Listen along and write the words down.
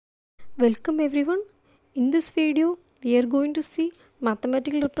Welcome everyone. In this video, we are going to see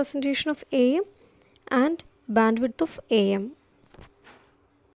mathematical representation of AM and bandwidth of AM.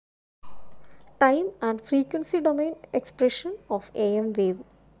 Time and frequency domain expression of AM wave.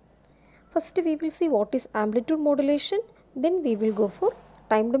 First we will see what is amplitude modulation, then we will go for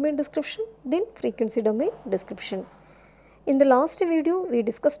time domain description, then frequency domain description. In the last video, we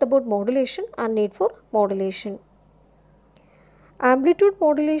discussed about modulation and need for modulation. Amplitude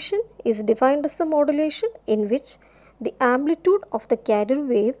modulation is defined as the modulation in which the amplitude of the carrier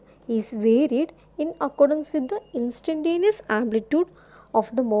wave is varied in accordance with the instantaneous amplitude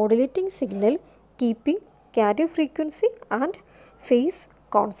of the modulating signal, keeping carrier frequency and phase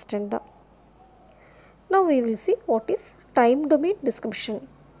constant. Now we will see what is time domain description.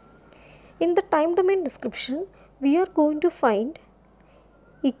 In the time domain description, we are going to find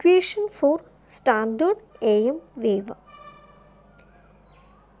equation for standard AM wave.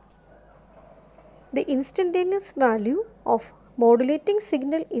 The instantaneous value of modulating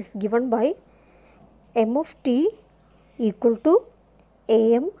signal is given by m of t equal to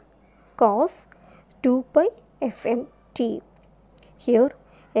am cos 2 pi fm t. Here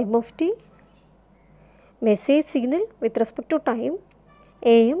m of t message signal with respect to time,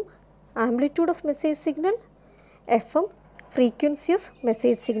 am amplitude of message signal, fm frequency of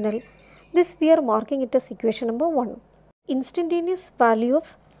message signal. This we are marking it as equation number 1. Instantaneous value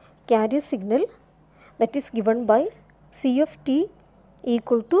of carrier signal, that is given by C of t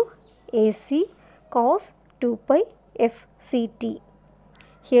equal to AC cos 2 pi fct.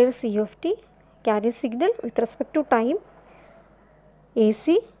 Here C of t carrier signal with respect to time,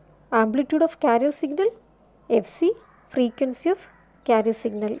 AC amplitude of carrier signal, Fc frequency of carrier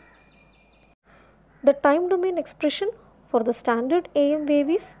signal. The time domain expression for the standard AM wave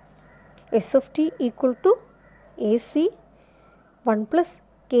is S of t equal to AC 1 plus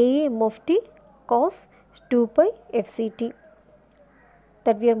Ka m of t cos 2 pi fct,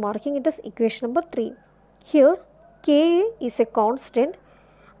 that we are marking it as equation number 3. Here Ka is a constant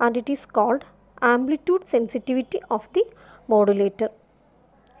and it is called amplitude sensitivity of the modulator.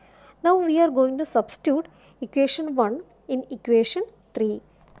 Now we are going to substitute equation 1 in equation 3.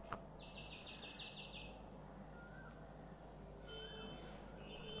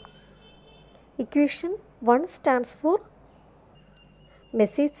 Equation 1 stands for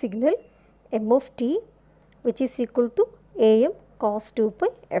message signal m of t, which is equal to am cos 2 pi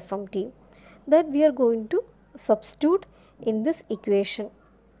fmt, that we are going to substitute in this equation.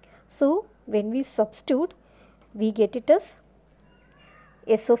 So when we substitute, we get it as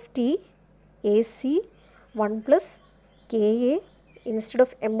S of t AC 1 plus Ka, instead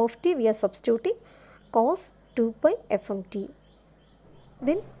of m of t we are substituting cos 2 pi fmt,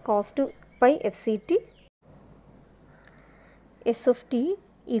 then cos 2 pi fct, S of t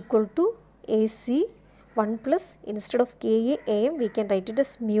equal to AC 1 plus, instead of Ka am we can write it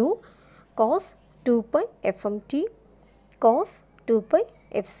as mu cos 2 pi fmt cos 2 pi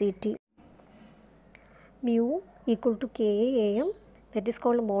fct. Mu equal to Ka am, that is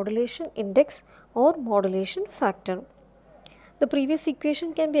called modulation index or modulation factor. The previous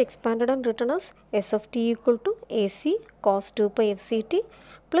equation can be expanded and written as S of t equal to AC cos 2 pi fct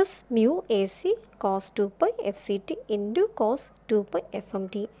plus mu AC cos 2 pi fct into cos 2 pi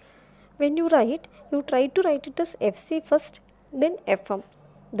fmt. When you write, you try to write it as Fc first, then Fm.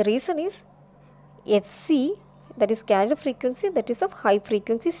 The reason is Fc, that is carrier frequency, that is of high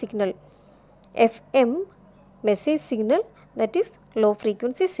frequency signal. Fm message signal, that is low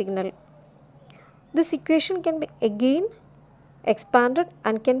frequency signal. This equation can be again expanded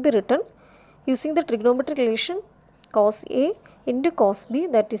and can be written using the trigonometric relation cos A into cos B,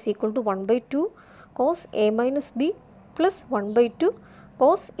 that is equal to 1 by 2 cos A minus B plus 1 by 2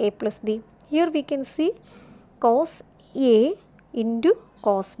 cos A plus B. Here we can see cos A into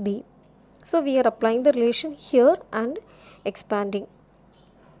cos B. So we are applying the relation here and expanding.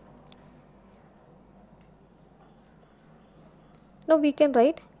 Now we can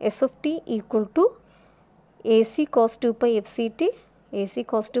write S of t equal to AC cos 2 pi fct, AC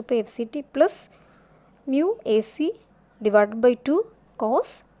cos 2 pi fct plus mu AC divided by 2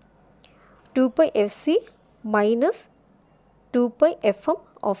 cos 2 pi fc minus 2 pi fm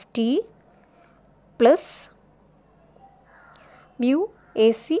of t plus mu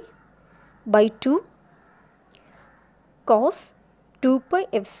AC by 2 cos 2 pi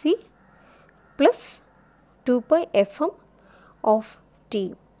fc plus 2 pi fm of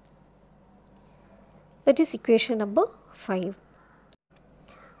t. That is equation number 5.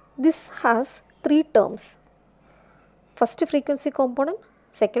 This has 3 terms: first frequency component,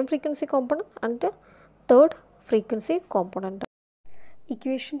 second frequency component and third frequency component.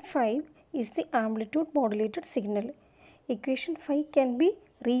 Equation 5 is the amplitude modulated signal. Equation 5 can be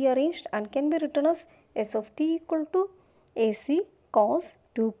rearranged and can be written as S of t equal to AC cos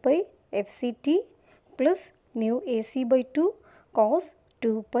 2 pi fct plus mu AC by 2 cos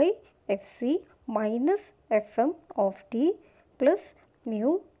 2 pi fc minus fm of t plus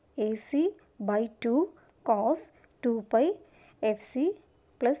mu AC by 2 cos 2 pi fc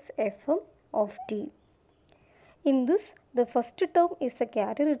plus fm of t. In this, the first term is the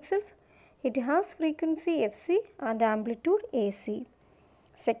carrier itself. It has frequency Fc and amplitude AC.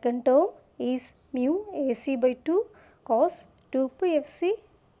 Second term is mu AC by 2 cos 2 pi Fc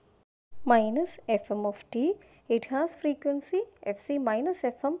minus Fm of t. It has frequency Fc minus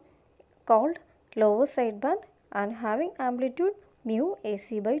Fm called lower sideband and having amplitude mu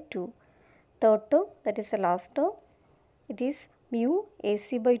AC by 2. Third term, that is the last term, it is mu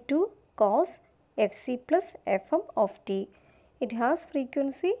AC by 2 cos Fc plus Fm of t. It has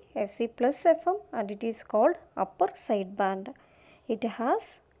frequency Fc plus Fm and it is called upper sideband. It has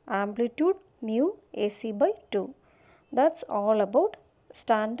amplitude mu AC by 2. That's all about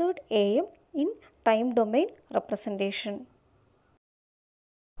standard AM in time domain representation.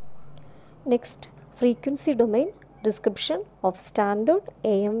 Next, frequency domain description of standard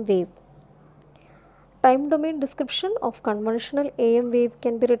AM wave. Time domain description of conventional AM wave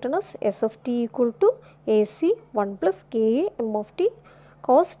can be written as S of t equal to AC 1 plus Ka m of t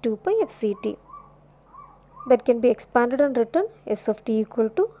cos 2 pi fct. That can be expanded and written S of t equal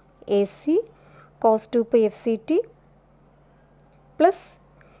to AC cos 2 pi fct plus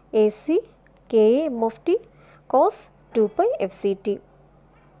AC Ka m of t cos 2 pi fct.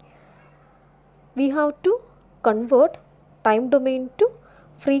 We have to convert time domain to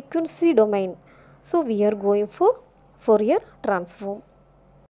frequency domain. So, we are going for Fourier transform.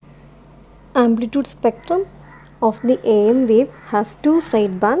 Amplitude spectrum of the AM wave has two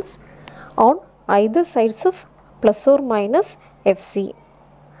sidebands on either sides of plus or minus Fc.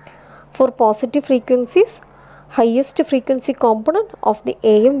 For positive frequencies, highest frequency component of the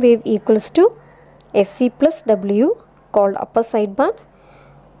AM wave equals to Fc plus W called upper sideband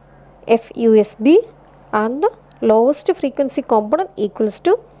FUSB, and lowest frequency component equals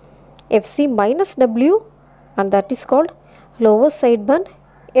to Fc minus W and that is called lower sideband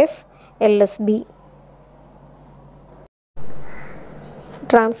FLSB.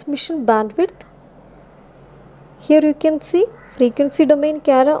 Transmission bandwidth. Here you can see frequency domain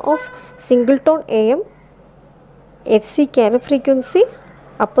carrier of singleton AM. Fc carrier frequency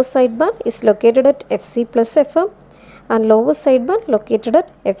upper sideband is located at Fc plus Fm and lower sideband located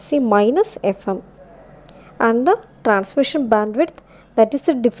at Fc minus Fm. And the transmission bandwidth, that is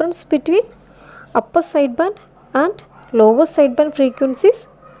the difference between upper sideband and lower sideband frequencies.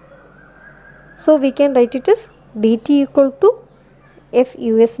 So, we can write it as Bt equal to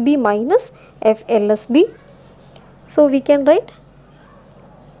FUSB minus FLSB. So, we can write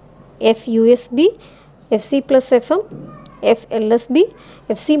FUSB Fc plus Fm, FLSB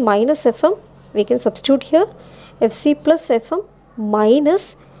Fc minus Fm. We can substitute here Fc plus Fm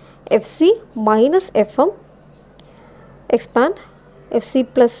minus Fc minus Fm. Expand Fc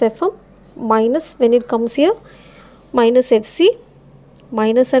plus Fm minus, when it comes here, minus Fc,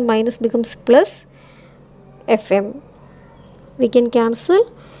 minus and minus becomes plus Fm. We can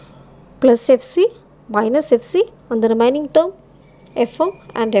cancel plus Fc minus Fc on the remaining term Fm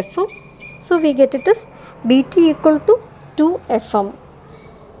and Fm. So, we get it as Bt equal to 2Fm.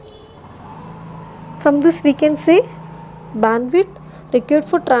 From this we can say bandwidth required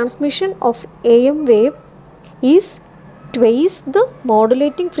for transmission of AM wave is twice the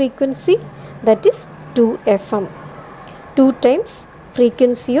modulating frequency, that is 2Fm, 2 times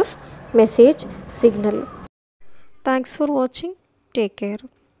frequency of message signal. Thanks for watching. Take care.